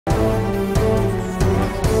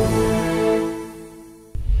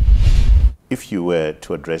if you were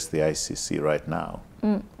to address the ICC right now,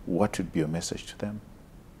 what would be your message to them?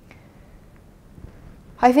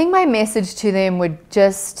 I think my message to them would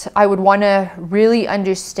I would want to really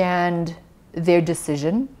understand their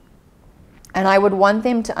decision. And I would want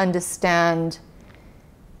them to understand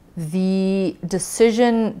the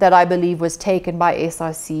decision that I believe was taken by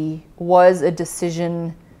SRC was a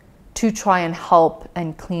decision to try and help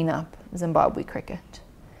and clean up Zimbabwe cricket.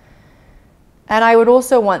 And I would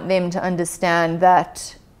also want them to understand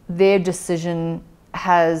that their decision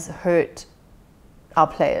has hurt our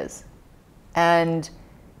players. And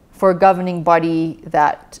for a governing body,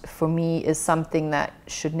 that for me is something that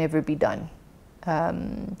should never be done.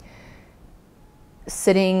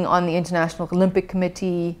 Sitting on the International Olympic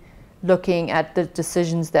Committee, looking at the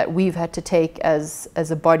decisions that we've had to take as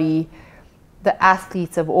a body, the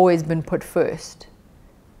athletes have always been put first.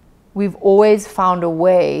 We've always found a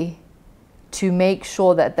way to make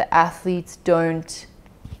sure that the athletes don't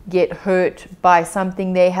get hurt by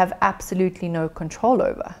something they have absolutely no control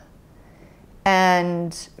over.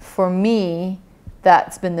 And for me,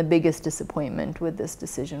 that's been the biggest disappointment with this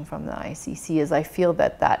decision from the ICC, is I feel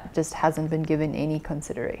that just hasn't been given any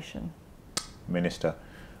consideration. Minister,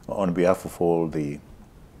 on behalf of all the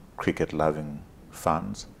cricket-loving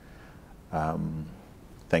fans,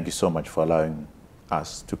 thank you so much for allowing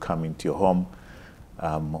us to come into your home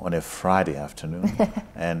on a Friday afternoon.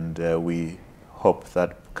 And we hope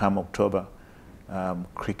that come October,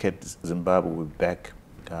 Cricket Zimbabwe will be back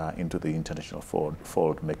into the international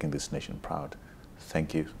fold, making this nation proud.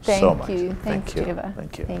 Thank you so much. Thank you. Thank you.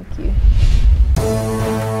 Thank you. Thank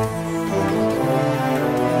you.